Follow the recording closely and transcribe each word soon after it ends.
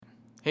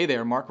Hey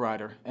there, Mark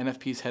Ryder,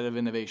 NFP's Head of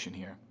Innovation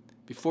here.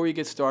 Before you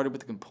get started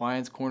with the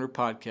Compliance Corner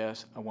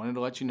podcast, I wanted to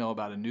let you know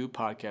about a new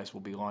podcast we'll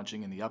be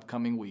launching in the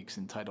upcoming weeks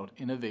entitled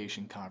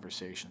Innovation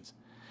Conversations.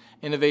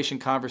 Innovation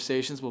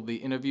Conversations will be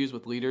interviews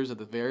with leaders of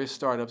the various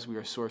startups we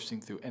are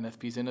sourcing through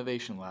NFP's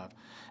Innovation Lab,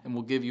 and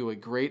will give you a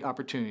great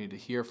opportunity to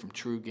hear from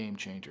true game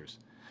changers.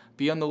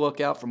 Be on the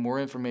lookout for more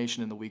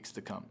information in the weeks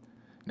to come.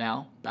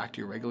 Now, back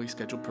to your regularly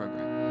scheduled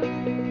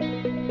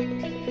program.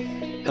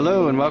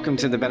 Hello and welcome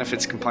to the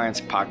Benefits Compliance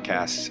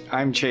Podcast.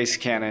 I'm Chase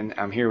Cannon.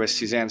 I'm here with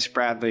Suzanne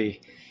Spradley.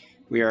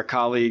 We are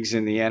colleagues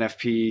in the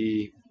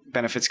NFP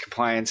Benefits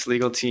Compliance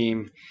legal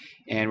team,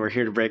 and we're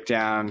here to break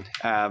down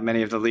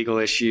many of the legal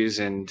issues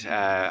and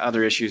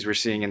other issues we're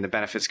seeing in the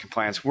benefits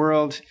compliance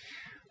world,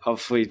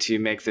 hopefully to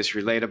make this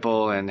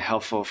relatable and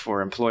helpful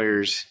for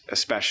employers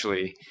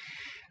especially.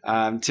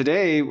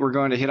 Today, we're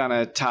going to hit on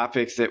a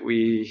topic that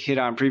we hit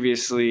on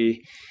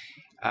previously,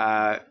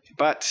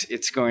 but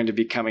it's going to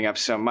be coming up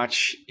so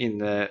much in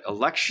the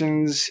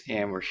elections,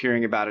 and we're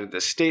hearing about it at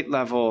the state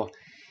level.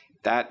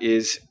 That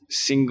is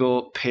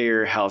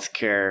single-payer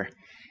healthcare.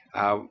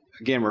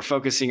 Again, we're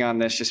focusing on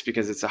this just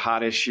because it's a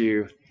hot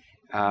issue.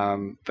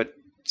 But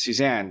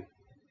Suzanne,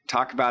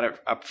 talk about it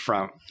up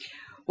front.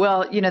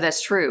 Well,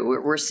 that's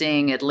true. We're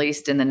seeing, at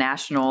least in the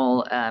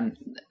national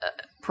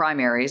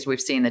primaries,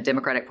 we've seen the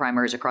Democratic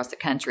primaries across the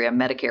country, of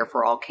Medicare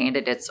for All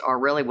candidates are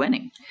really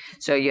winning.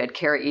 So you had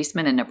Kara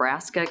Eastman in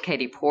Nebraska,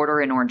 Katie Porter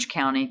in Orange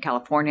County,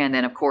 California, and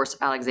then, of course,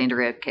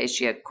 Alexandria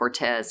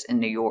Ocasio-Cortez in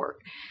New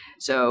York.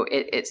 So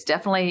it's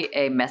definitely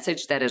a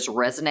message that is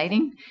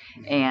resonating,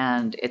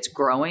 and it's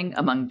growing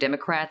among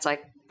Democrats. I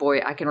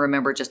can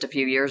remember just a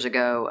few years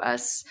ago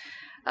us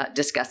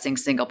discussing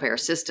single-payer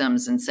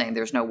systems and saying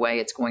there's no way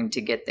it's going to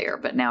get there.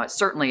 But now it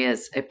certainly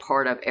is a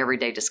part of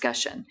everyday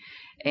discussion.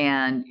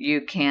 And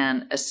you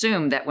can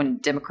assume that when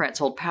Democrats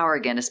hold power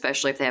again,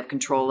 especially if they have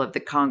control of the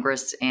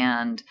Congress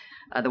and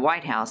the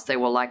White House, they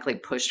will likely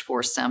push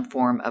for some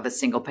form of a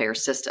single-payer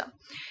system.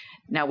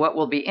 Now, what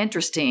will be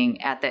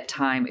interesting at that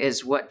time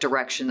is what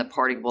direction the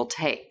party will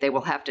take. They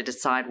will have to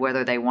decide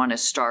whether they want to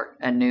start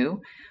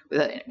anew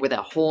with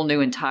a whole new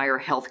entire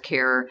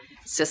healthcare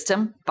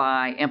system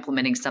by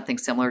implementing something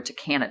similar to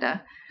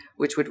Canada,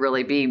 which would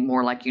really be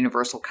more like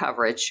universal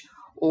coverage,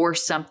 or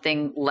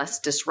something less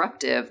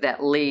disruptive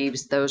that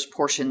leaves those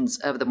portions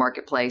of the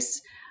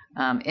marketplace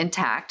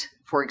intact,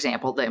 for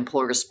example, the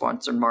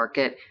employer-sponsored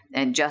market,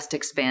 and just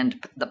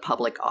expand the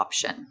public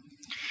option.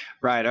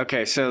 Right.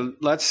 Okay. So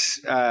let's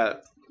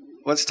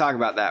talk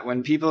about that.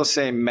 When people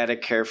say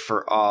Medicare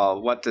for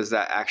all, what does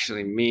that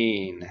actually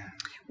mean?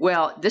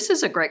 Well, this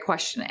is a great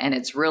question, and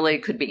it's really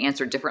could be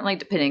answered differently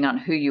depending on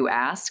who you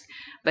ask.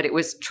 But it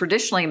was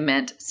traditionally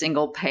meant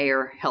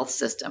single-payer health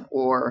system,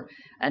 or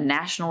a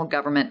national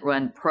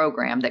government-run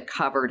program that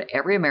covered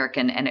every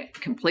American, and it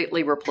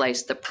completely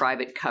replaced the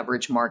private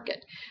coverage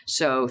market.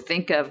 So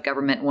think of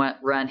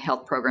government-run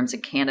health programs in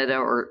Canada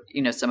or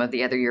some of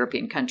the other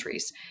European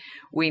countries.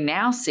 We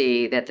now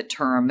see that the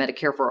term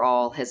Medicare for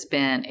All has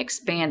been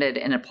expanded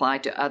and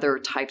applied to other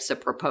types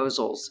of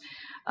proposals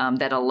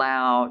that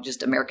allow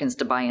just Americans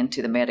to buy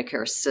into the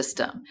Medicare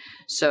system.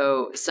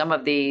 So some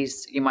of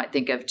these you might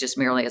think of just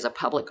merely as a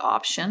public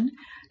option.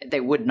 They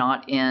would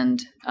not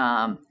end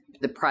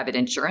the private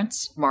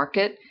insurance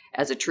market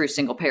as a true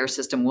single-payer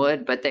system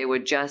would, but they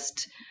would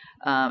just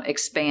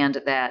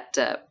expand that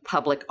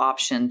public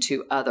option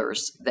to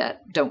others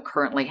that don't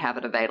currently have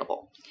it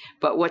available.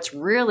 But what's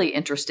really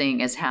interesting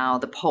is how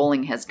the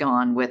polling has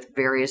gone with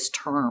various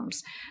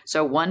terms.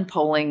 So one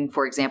polling,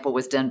 for example,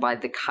 was done by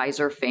the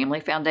Kaiser Family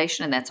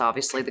Foundation, and that's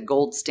obviously the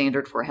gold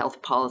standard for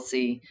health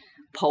policy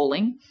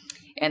polling.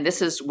 And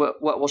this is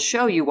what will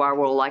show you why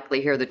we'll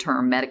likely hear the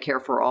term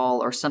Medicare for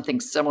All or something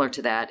similar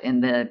to that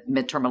in the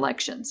midterm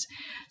elections.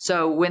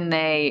 So when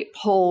they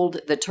polled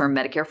the term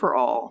Medicare for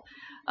All,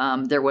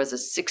 there was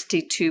a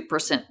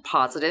 62%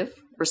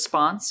 positive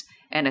response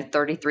and a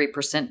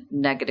 33%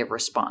 negative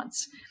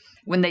response.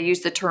 When they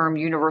used the term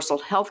universal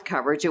health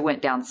coverage, it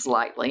went down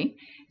slightly,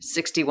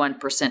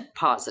 61%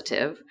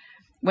 positive.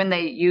 When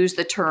they used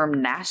the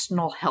term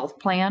national health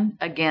plan,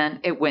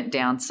 again, it went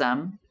down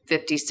some,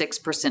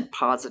 56%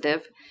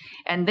 positive.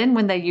 And then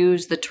when they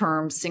used the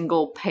term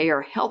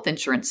single-payer health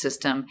insurance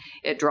system,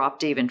 it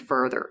dropped even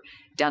further,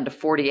 down to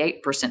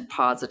 48%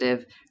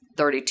 positive,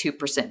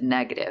 32%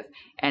 negative.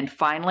 And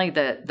finally,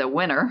 the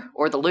winner,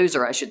 or the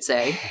loser, I should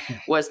say,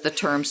 was the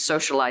term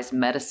socialized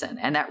medicine.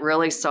 And that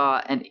really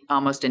saw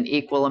almost an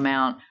equal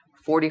amount,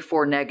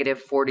 44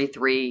 negative,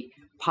 43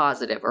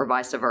 positive, or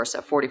vice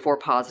versa, 44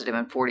 positive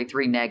and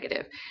 43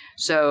 negative.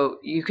 So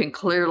you can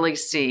clearly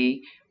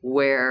see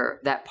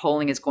where that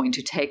polling is going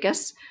to take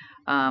us.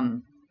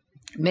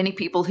 Many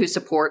people who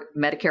support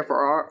Medicare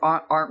for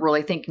All aren't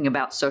really thinking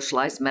about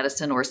socialized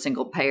medicine or a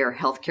single-payer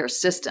healthcare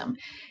system.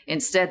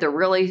 Instead, they're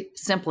really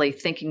simply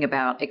thinking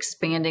about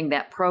expanding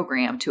that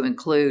program to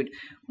include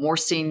more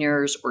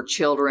seniors or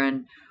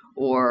children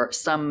or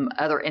some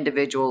other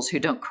individuals who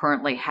don't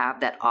currently have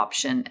that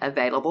option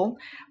available,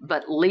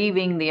 but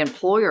leaving the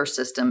employer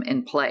system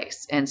in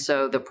place. And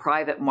so the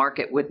private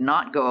market would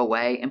not go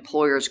away.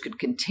 Employers could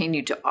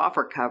continue to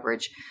offer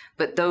coverage,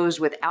 but those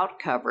without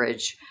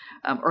coverage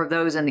or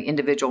those in the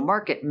individual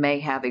market may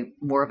have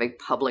more of a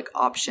public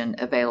option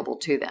available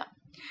to them.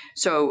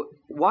 So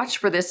watch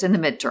for this in the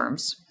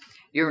midterms.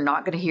 You're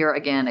not going to hear,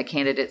 again, a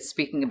candidate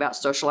speaking about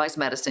socialized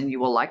medicine. You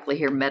will likely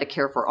hear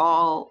Medicare for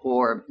All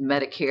or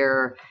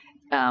Medicare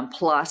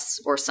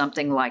Plus or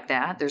something like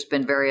that. There's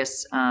been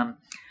various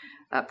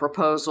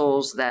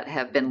proposals that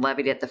have been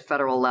levied at the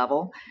federal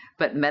level,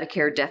 but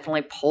Medicare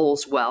definitely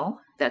polls well.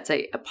 That's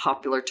a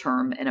popular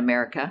term in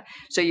America.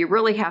 So you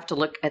really have to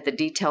look at the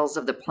details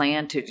of the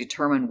plan to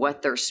determine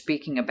what they're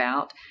speaking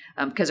about,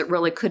 because it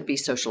really could be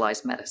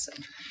socialized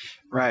medicine.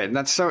 Right. And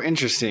that's so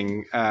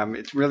interesting.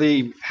 It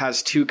really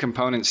has two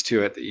components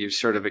to it that you've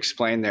sort of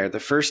explained there. The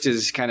first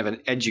is kind of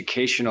an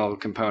educational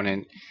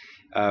component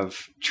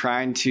of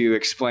trying to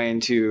explain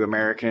to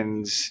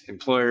Americans,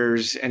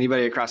 employers,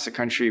 anybody across the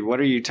country, what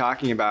are you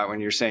talking about when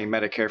you're saying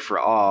Medicare for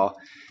all?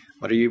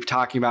 What are you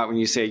talking about when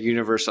you say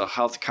universal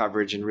health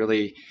coverage, and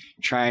really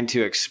trying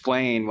to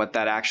explain what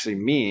that actually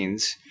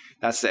means?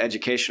 That's the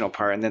educational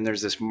part. And then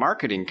there's this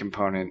marketing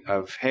component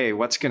of, hey,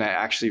 what's going to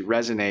actually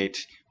resonate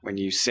when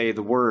you say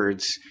the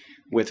words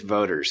with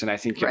voters? And I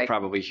think you'll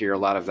probably hear a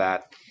lot of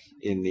that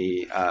in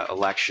the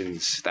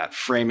elections, that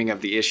framing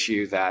of the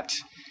issue, that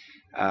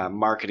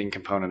marketing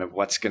component of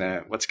what's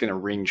gonna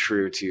ring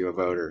true to a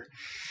voter.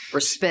 Or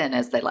spin,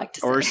 as they like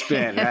to say. Or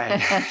spin,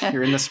 right.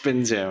 You're in the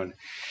spin zone.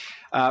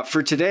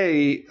 For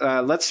today,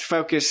 let's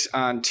focus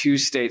on two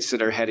states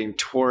that are heading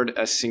toward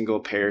a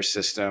single payer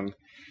system.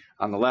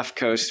 On the left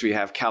coast, we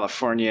have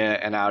California,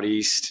 and out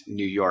east,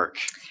 New York.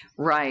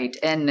 Right.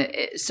 And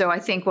so I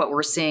think what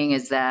we're seeing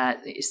is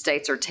that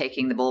states are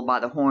taking the bull by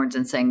the horns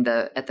and saying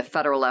at the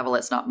federal level,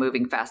 it's not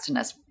moving fast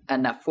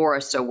enough for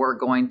us, so we're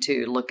going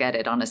to look at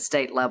it on a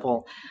state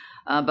level.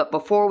 But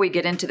before we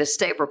get into the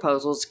state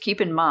proposals,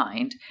 keep in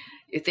mind,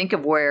 you think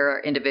of where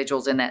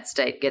individuals in that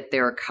state get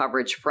their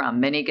coverage from.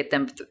 Many get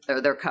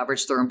their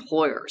coverage through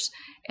employers,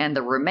 and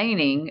the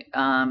remaining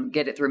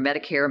get it through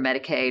Medicare,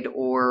 Medicaid,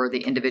 or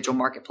the individual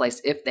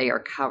marketplace if they are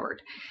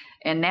covered.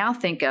 And now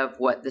think of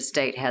what the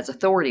state has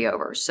authority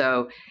over.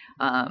 So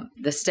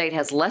the state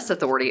has less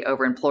authority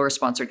over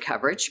employer-sponsored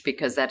coverage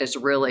because that is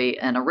really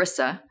an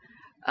ERISA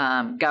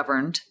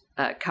governed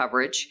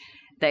coverage.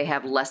 They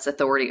have less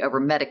authority over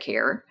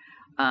Medicare.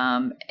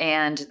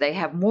 And they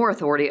have more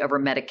authority over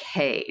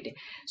Medicaid.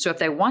 So if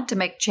they want to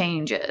make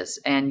changes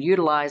and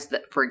utilize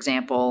that, for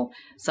example,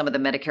 some of the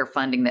Medicare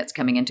funding that's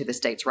coming into the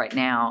states right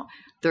now,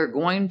 they're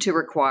going to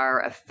require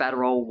a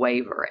federal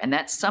waiver. And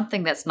that's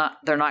something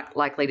they're not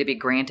likely to be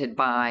granted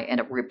by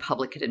a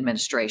Republican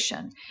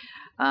administration.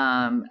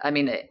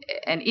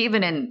 And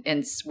even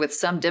with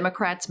some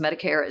Democrats,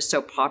 Medicare is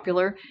so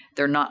popular,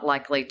 they're not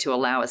likely to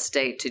allow a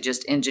state to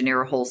just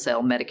engineer a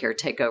wholesale Medicare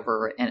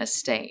takeover in a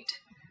state.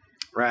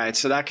 Right.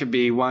 So that could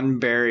be one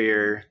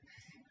barrier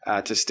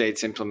to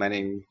states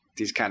implementing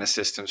these kind of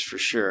systems for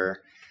sure.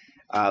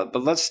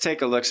 But let's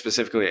take a look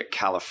specifically at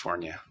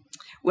California.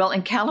 Well,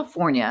 in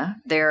California,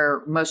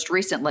 their most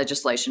recent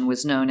legislation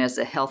was known as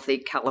the Healthy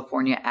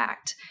California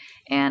Act.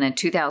 And in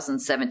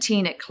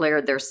 2017, it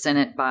cleared their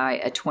Senate by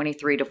a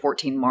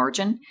 23-14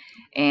 margin,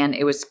 and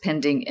it was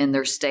pending in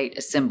their state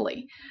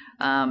assembly.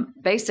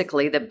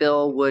 Basically, the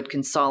bill would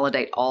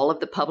consolidate all of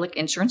the public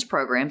insurance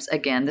programs.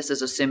 Again, this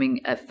is assuming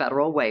a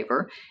federal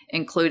waiver,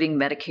 including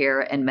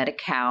Medicare and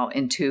Medi-Cal,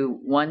 into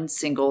one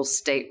single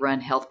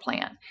state-run health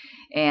plan.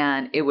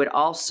 And it would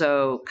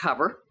also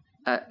cover,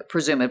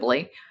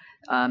 presumably,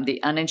 the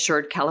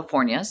uninsured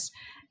Californians,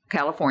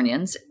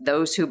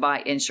 those who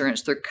buy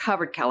insurance through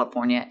Covered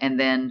California, and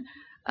then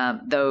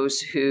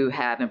those who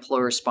have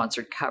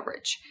employer-sponsored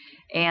coverage.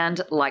 And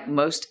like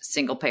most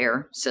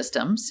single-payer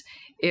systems,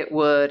 it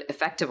would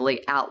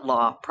effectively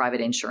outlaw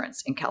private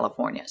insurance in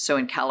California. So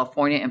in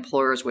California,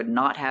 employers would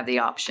not have the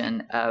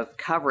option of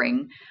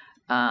covering,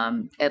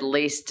 at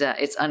least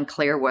it's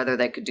unclear whether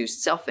they could do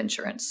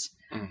self-insurance,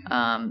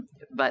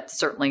 but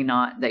certainly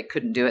not, they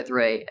couldn't do it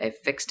through a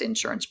fixed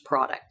insurance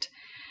product.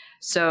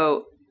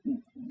 So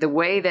the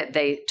way that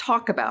they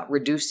talk about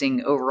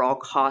reducing overall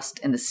cost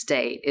in the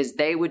state is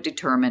they would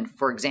determine,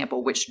 for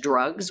example, which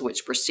drugs,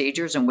 which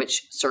procedures, and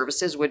which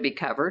services would be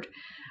covered.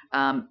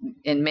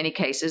 In many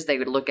cases, they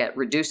would look at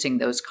reducing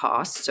those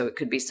costs, so it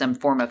could be some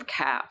form of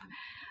cap.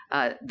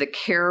 The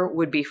care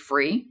would be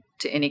free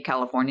to any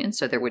Californian,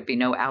 so there would be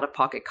no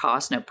out-of-pocket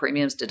costs, no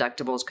premiums,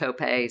 deductibles,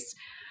 copays.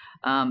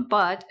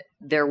 But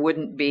there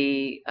wouldn't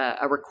be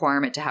a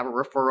requirement to have a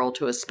referral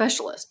to a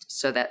specialist,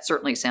 so that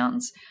certainly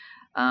sounds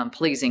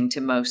pleasing to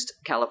most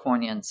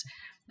Californians.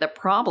 The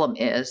problem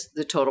is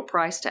the total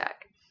price tag.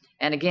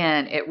 And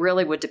again, it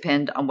really would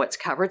depend on what's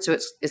covered, so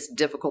it's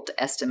difficult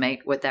to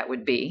estimate what that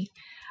would be.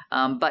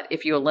 But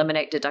if you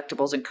eliminate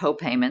deductibles and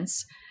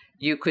co-payments,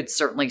 you could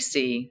certainly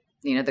see,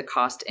 the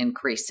cost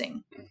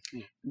increasing. Mm-hmm.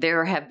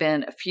 There have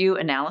been a few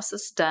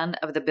analyses done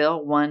of the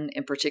bill. One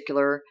in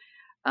particular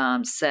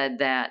said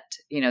that,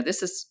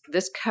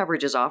 this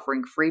coverage is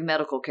offering free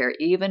medical care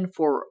even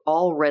for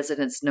all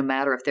residents, no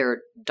matter if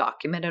they're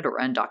documented or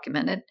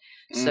undocumented.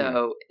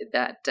 So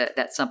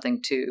that's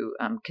something to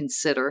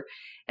consider.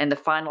 And the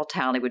final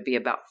tally would be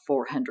about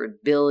 $400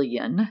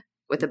 billion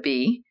with a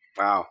B.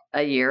 Wow.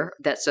 A year.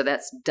 So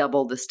that's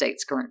double the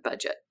state's current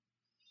budget.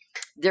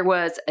 There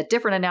was a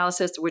different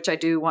analysis, which I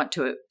do want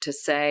to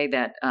say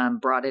that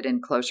brought it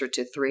in closer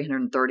to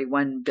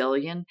 $331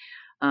 billion.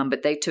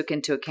 But they took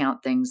into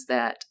account things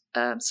that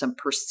some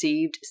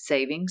perceived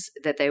savings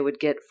that they would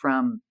get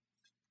from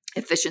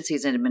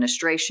efficiencies in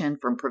administration,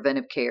 from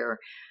preventive care.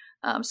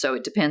 So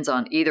it depends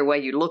on either way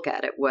you look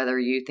at it, whether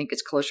you think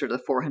it's closer to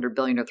the $400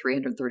 billion or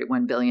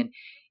 $331 billion.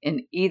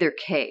 In either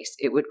case,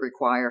 it would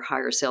require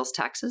higher sales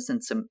taxes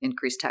and some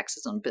increased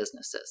taxes on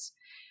businesses.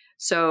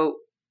 So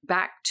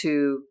back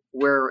to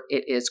where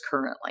it is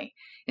currently.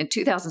 In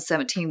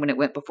 2017, when it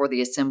went before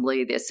the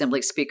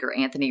Assembly Speaker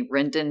Anthony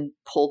Rendon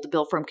pulled the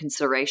bill from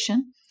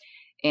consideration,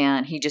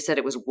 and he just said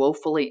it was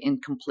woefully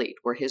incomplete,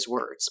 were his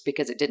words,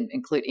 because it didn't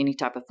include any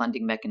type of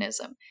funding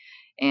mechanism.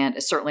 And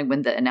certainly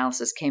when the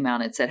analysis came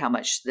out and said how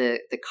much the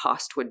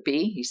cost would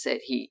be, he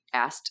said he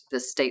asked the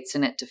state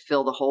Senate to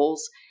fill the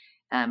holes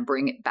and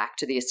bring it back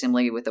to the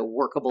Assembly with a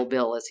workable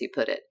bill, as he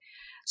put it.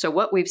 So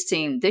what we've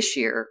seen this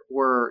year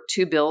were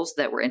two bills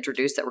that were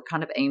introduced that were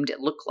kind of aimed at,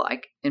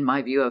 in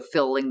my view, of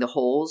filling the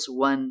holes.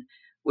 One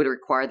would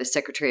require the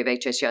Secretary of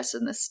HHS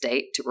in the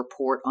state to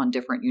report on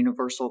different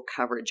universal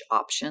coverage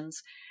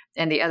options.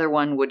 And the other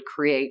one would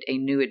create a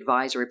new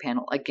advisory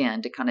panel,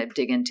 again, to kind of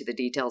dig into the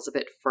details a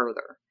bit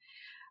further.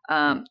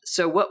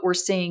 So what we're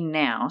seeing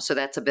now, so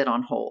that's a bit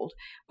on hold.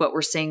 What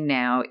we're seeing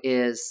now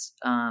is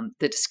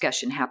the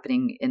discussion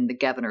happening in the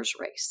governor's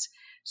race.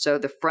 So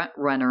the front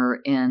runner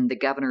in the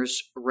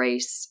governor's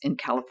race in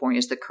California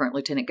is the current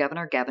Lieutenant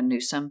Governor, Gavin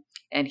Newsom,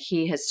 and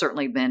he has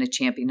certainly been a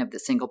champion of the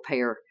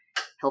single-payer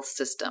health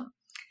system.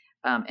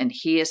 And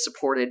he is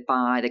supported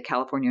by the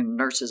California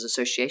Nurses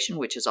Association,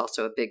 which is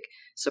also a big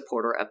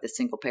supporter of the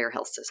single-payer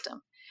health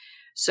system.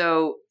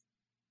 So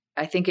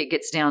I think it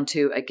gets down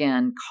to,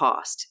 again,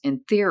 cost. In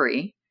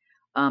theory,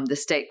 the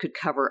state could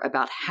cover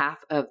about half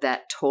of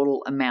that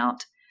total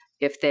amount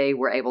if they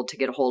were able to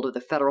get a hold of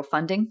the federal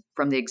funding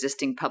from the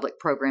existing public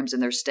programs in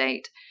their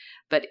state.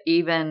 But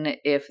even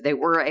if they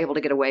were able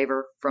to get a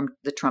waiver from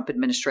the Trump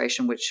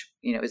administration, which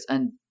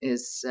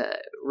is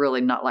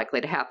really not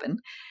likely to happen,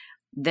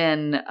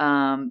 then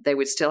they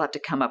would still have to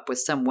come up with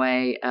some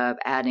way of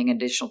adding an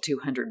additional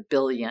 $200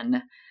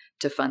 billion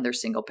to fund their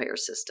single-payer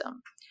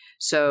system.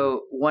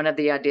 So one of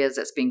the ideas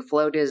that's being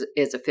floated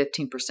is a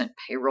 15%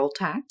 payroll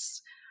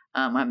tax.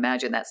 I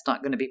imagine that's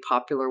not going to be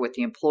popular with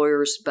the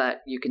employers,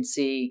 but you can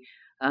see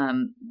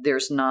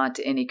there's not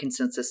any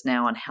consensus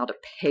now on how to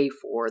pay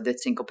for the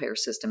single-payer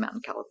system out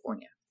in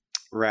California.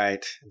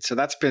 Right. So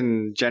that's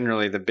been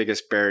generally the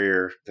biggest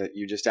barrier that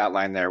you just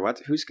outlined there.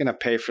 Who's going to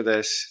pay for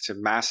this? It's a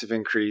massive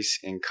increase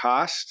in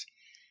cost.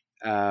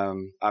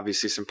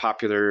 Obviously, some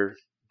popular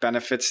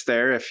benefits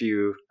there if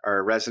you are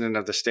a resident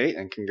of the state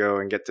and can go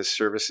and get the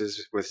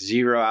services with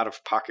zero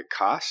out-of-pocket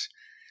costs.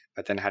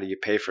 But then how do you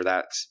pay for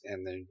that?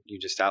 And then you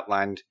just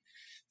outlined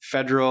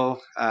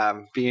federal,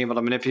 being able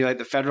to manipulate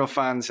the federal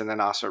funds, and then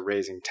also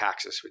raising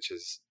taxes, which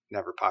is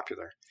never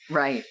popular.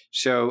 Right.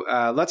 So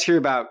let's hear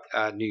about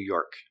New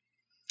York.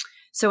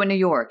 So in New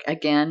York,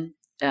 again,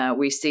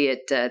 we see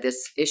it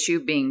this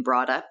issue being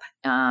brought up.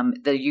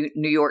 The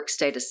New York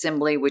State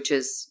Assembly, which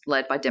is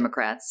led by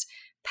Democrats,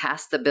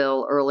 passed the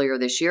bill earlier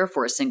this year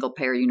for a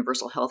single-payer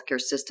universal healthcare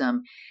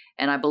system.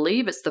 And I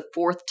believe it's the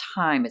fourth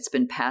time it's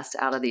been passed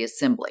out of the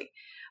Assembly.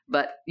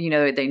 But,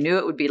 they knew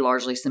it would be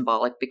largely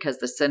symbolic because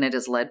the Senate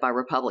is led by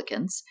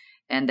Republicans,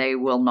 and they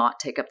will not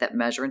take up that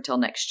measure until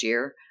next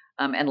year,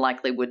 and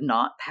likely would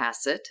not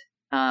pass it.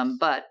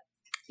 But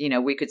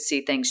we could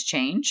see things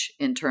change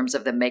in terms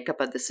of the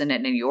makeup of the Senate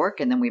in New York,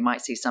 and then we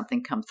might see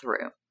something come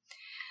through.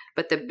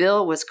 But the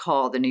bill was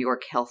called the New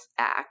York Health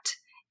Act,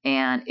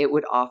 and it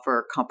would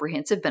offer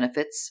comprehensive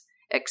benefits,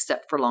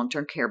 except for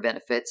long-term care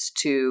benefits,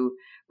 to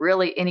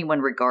really anyone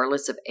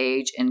regardless of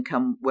age,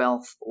 income,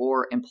 wealth,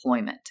 or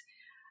employment.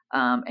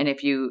 And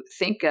if you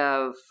think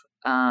of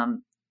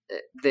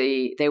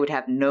they would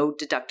have no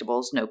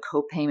deductibles, no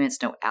co-payments,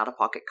 no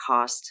out-of-pocket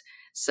costs,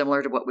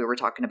 similar to what we were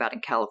talking about in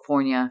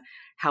California.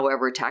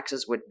 However,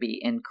 taxes would be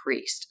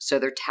increased. So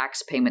their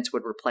tax payments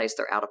would replace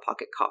their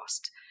out-of-pocket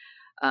cost.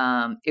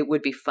 It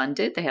would be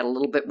funded. They had a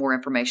little bit more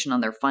information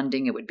on their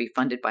funding. It would be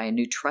funded by a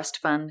new trust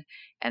fund.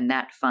 And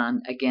that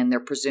fund, again, they're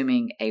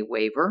presuming a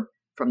waiver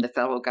from the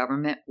federal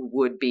government,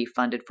 would be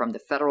funded from the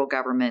federal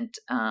government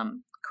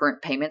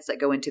current payments that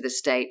go into the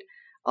state,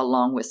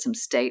 along with some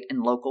state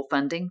and local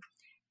funding,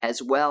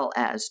 as well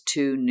as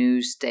two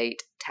new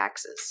state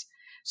taxes.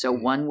 So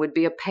one would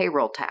be a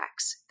payroll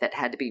tax that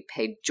had to be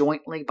paid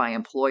jointly by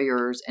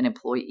employers and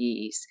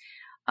employees,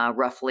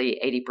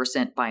 roughly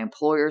 80% by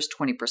employers,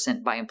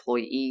 20% by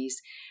employees.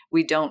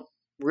 We don't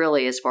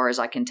really, as far as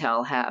I can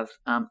tell, have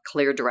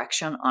clear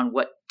direction on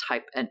what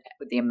type and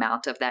the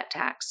amount of that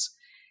tax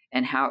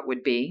and how it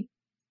would be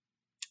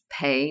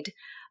paid.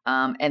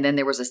 And then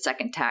there was a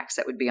second tax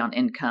that would be on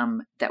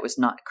income that was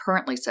not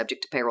currently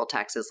subject to payroll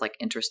taxes like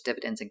interest,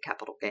 dividends, and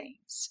capital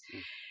gains.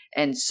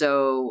 And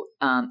so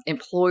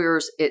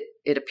employers,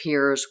 it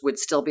appears, would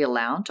still be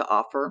allowed to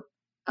offer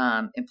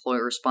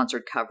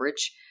employer-sponsored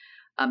coverage.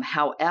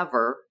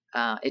 However,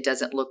 it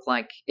doesn't look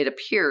like, it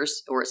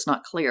appears, or it's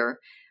not clear,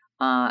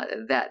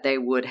 that they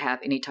would have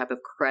any type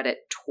of credit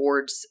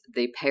towards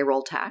the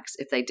payroll tax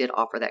if they did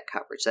offer that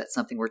coverage. That's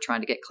something we're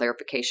trying to get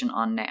clarification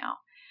on now.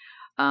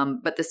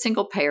 But the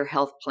single-payer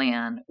health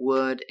plan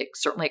would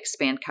certainly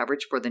expand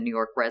coverage for the New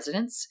York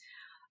residents.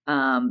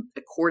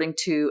 According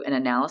to an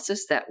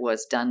analysis that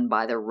was done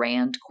by the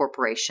RAND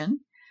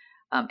Corporation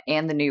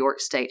and the New York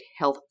State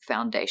Health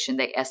Foundation,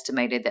 they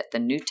estimated that the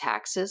new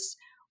taxes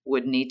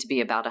would need to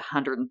be about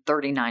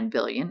 $139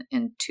 billion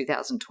in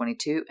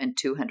 2022 and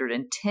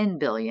 $210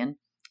 billion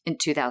in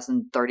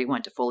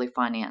 2031 to fully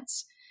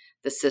finance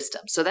the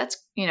system. So that's,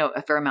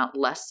 a fair amount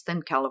less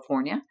than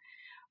California,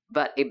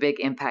 but a big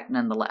impact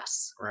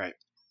nonetheless. Right.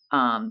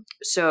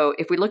 So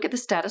if we look at the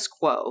status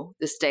quo,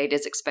 the state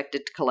is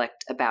expected to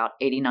collect about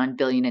 $89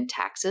 billion in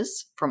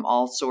taxes from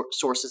all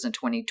sources in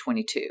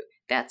 2022.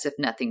 That's if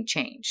nothing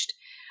changed.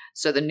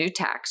 So the new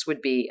tax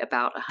would be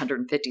about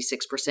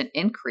 156%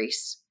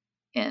 increase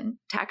in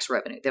tax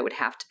revenue that would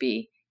have to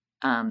be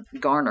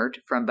garnered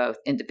from both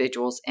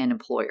individuals and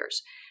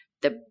employers.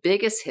 The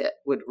biggest hit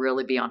would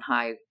really be on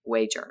high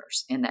wage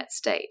earners in that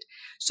state.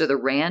 So the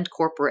RAND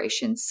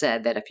Corporation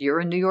said that if you're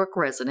a New York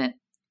resident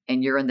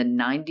and you're in the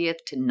 90th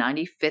to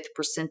 95th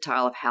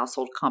percentile of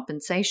household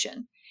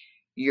compensation,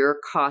 your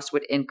cost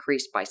would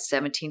increase by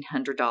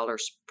 $1,700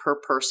 per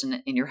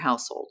person in your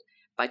household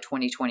by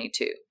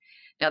 2022.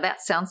 Now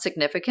that sounds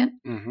significant,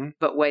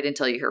 but wait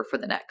until you hear for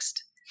the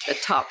next. The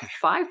top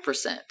 5%,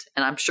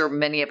 and I'm sure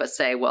many of us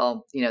say,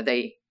 well,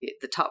 the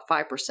top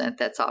 5%,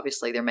 that's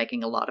obviously they're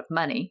making a lot of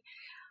money.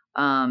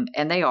 And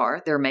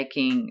they're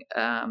making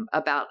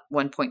about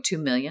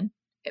 $1.2 million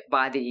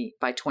by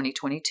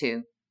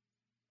 2022.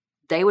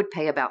 They would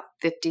pay about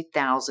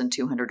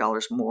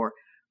 $50,200 more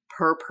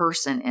per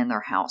person in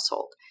their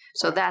household.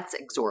 So Wow. That's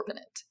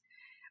exorbitant.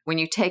 When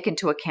you take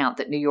into account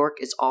that New York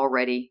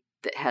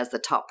that has the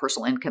top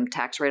personal income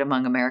tax rate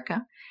among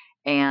America,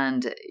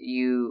 and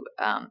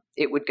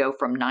it would go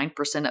from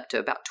 9% up to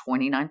about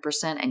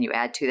 29%, and you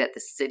add to that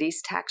the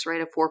city's tax rate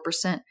of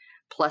 4%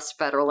 plus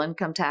federal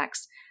income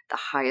tax, the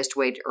highest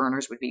wage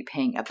earners would be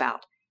paying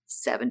about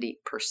 70%.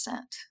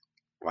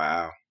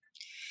 Wow.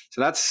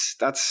 So that's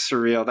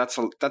surreal.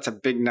 That's a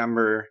big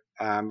number,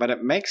 but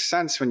it makes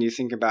sense when you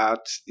think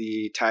about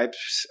the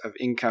types of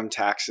income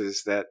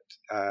taxes that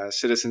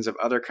citizens of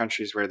other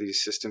countries where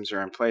these systems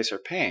are in place are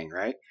paying,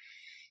 right?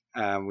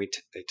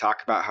 They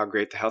talk about how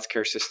great the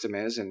healthcare system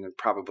is, and it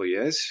probably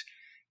is,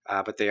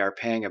 but they are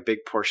paying a big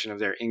portion of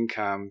their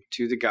income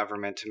to the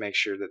government to make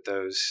sure that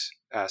those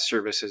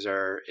services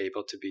are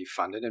able to be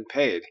funded and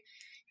paid.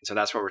 And so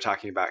that's what we're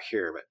talking about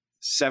here. But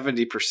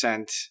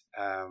 70%,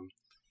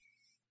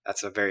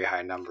 that's a very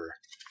high number.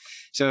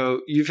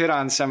 So you've hit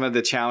on some of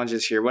the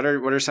challenges here. What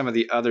are some of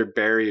the other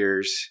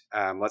barriers?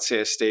 Let's say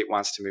a state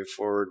wants to move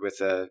forward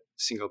with a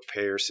single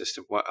payer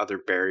system. What other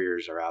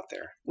barriers are out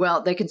there?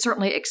 Well, they can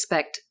certainly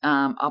expect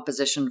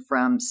opposition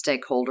from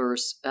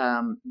stakeholders.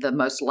 The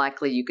most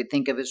likely you could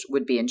think of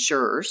would be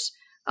insurers.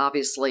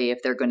 Obviously,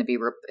 if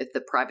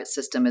the private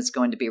system is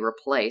going to be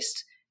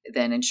replaced,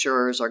 then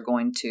insurers are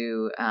going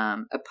to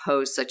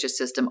oppose such a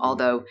system,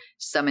 although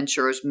some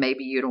insurers may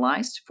be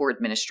utilized for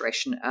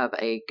administration of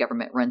a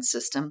government-run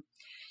system.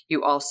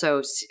 You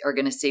also are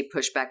going to see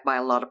pushback by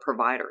a lot of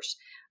providers.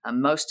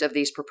 Most of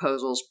these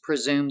proposals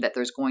presume that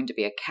there's going to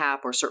be a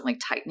cap or certainly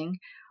tightening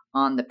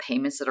on the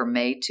payments that are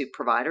made to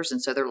providers,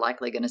 and so they're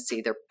likely going to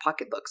see their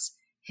pocketbooks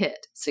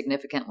hit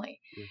significantly.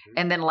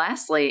 And then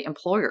lastly,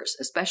 employers,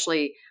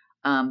 especially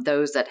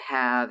those that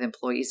have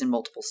employees in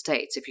multiple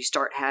states. If you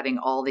start having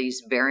all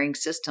these varying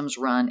systems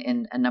run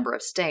in a number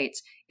of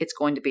states, it's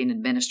going to be an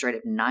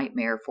administrative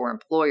nightmare for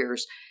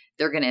employers.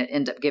 They're going to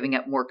end up giving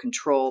up more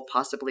control,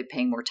 possibly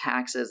paying more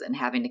taxes, and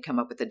having to come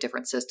up with a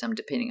different system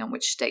depending on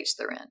which states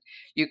they're in.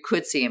 You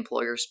could see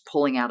employers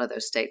pulling out of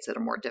those states that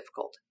are more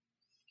difficult.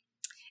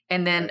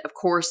 And then, of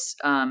course,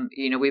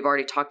 we've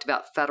already talked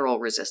about federal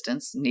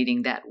resistance,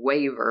 needing that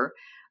waiver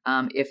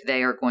if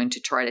they are going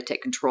to try to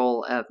take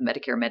control of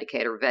Medicare,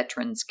 Medicaid, or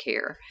veterans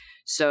care.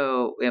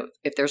 So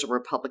if there's a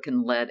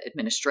Republican-led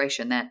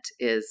administration, that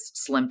is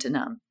slim to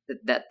none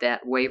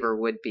that waiver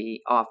would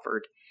be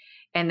offered.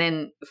 And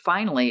then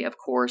finally, of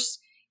course,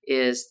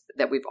 is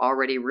that we've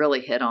already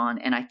really hit on,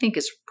 and I think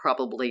is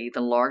probably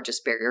the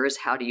largest barrier, is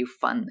how do you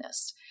fund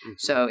this?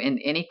 So in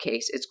any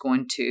case, it's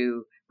going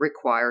to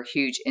require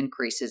huge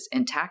increases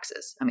in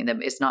taxes. I mean,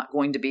 it's not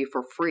going to be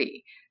for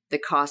free. The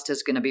cost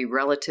is going to be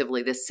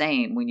relatively the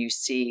same when you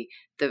see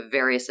the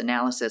various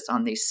analysis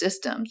on these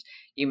systems.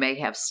 You may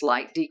have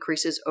slight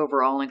decreases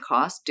overall in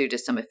cost due to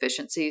some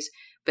efficiencies,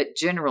 but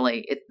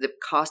generally the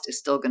cost is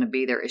still going to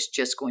be there. It's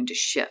just going to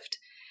shift.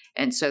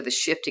 And so the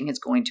shifting is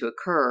going to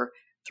occur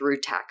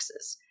through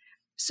taxes.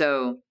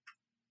 So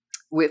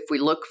if we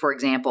look, for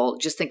example,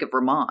 just think of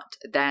Vermont,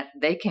 that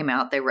they came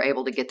out, they were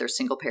able to get their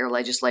single payer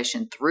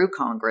legislation through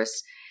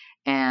Congress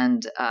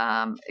and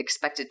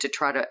expected to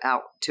try to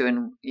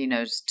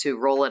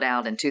roll it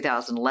out in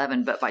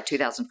 2011. But by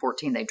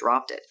 2014, they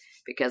dropped it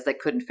because they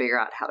couldn't figure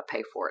out how to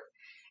pay for it.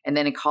 And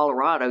then in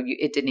Colorado,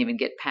 it didn't even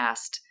get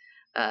past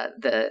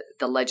the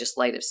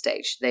legislative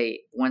stage.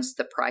 Once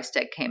the price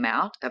tag came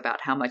out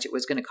about how much it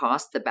was going to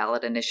cost, the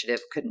ballot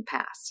initiative couldn't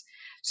pass.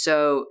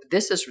 So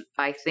this is,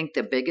 I think,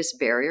 the biggest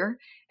barrier,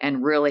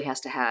 and really has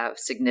to have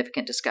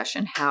significant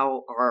discussion.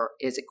 How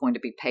is it going to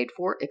be paid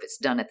for if it's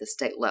done at the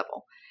state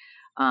level?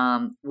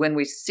 When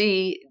we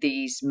see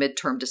these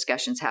midterm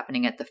discussions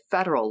happening at the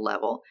federal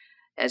level,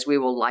 as we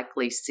will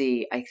likely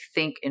see, I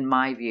think, in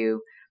my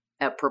view,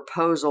 a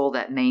proposal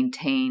that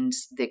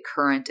maintains the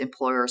current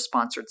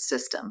employer-sponsored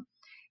system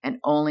and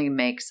only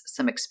makes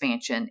some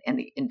expansion in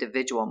the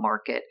individual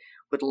market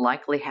would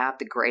likely have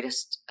the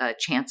greatest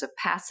chance of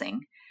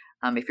passing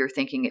if you're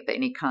thinking of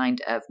any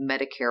kind of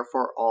Medicare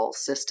for all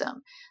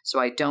system. So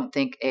I don't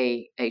think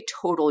a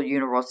total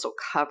universal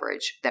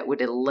coverage that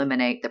would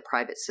eliminate the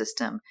private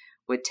system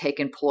would take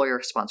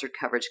employer-sponsored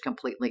coverage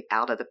completely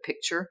out of the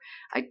picture.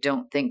 I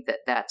don't think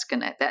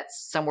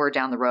that's somewhere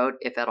down the road,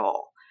 if at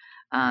all.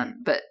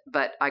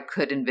 But I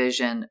could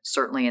envision,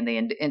 certainly in the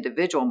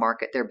individual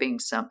market, there being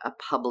a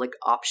public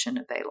option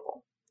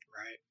available.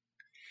 Right.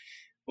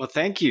 Well,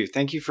 thank you.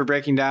 Thank you for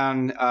breaking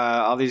down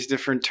all these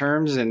different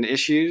terms and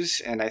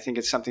issues. And I think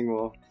it's something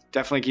we'll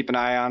definitely keep an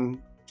eye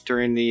on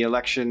during the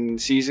election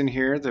season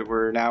here, that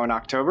we're now in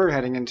October,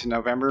 heading into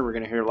November. We're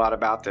going to hear a lot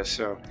about this.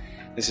 So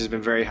this has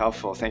been very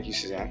helpful. Thank you,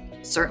 Suzanne.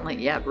 Certainly.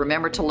 Yeah.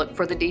 Remember to look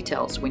for the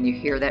details when you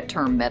hear that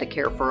term,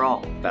 Medicare for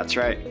all. That's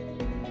right.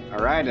 All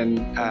right.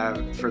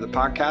 And for the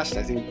podcast,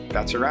 I think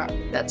that's a wrap.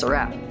 That's a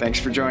wrap. Thanks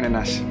for joining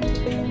us.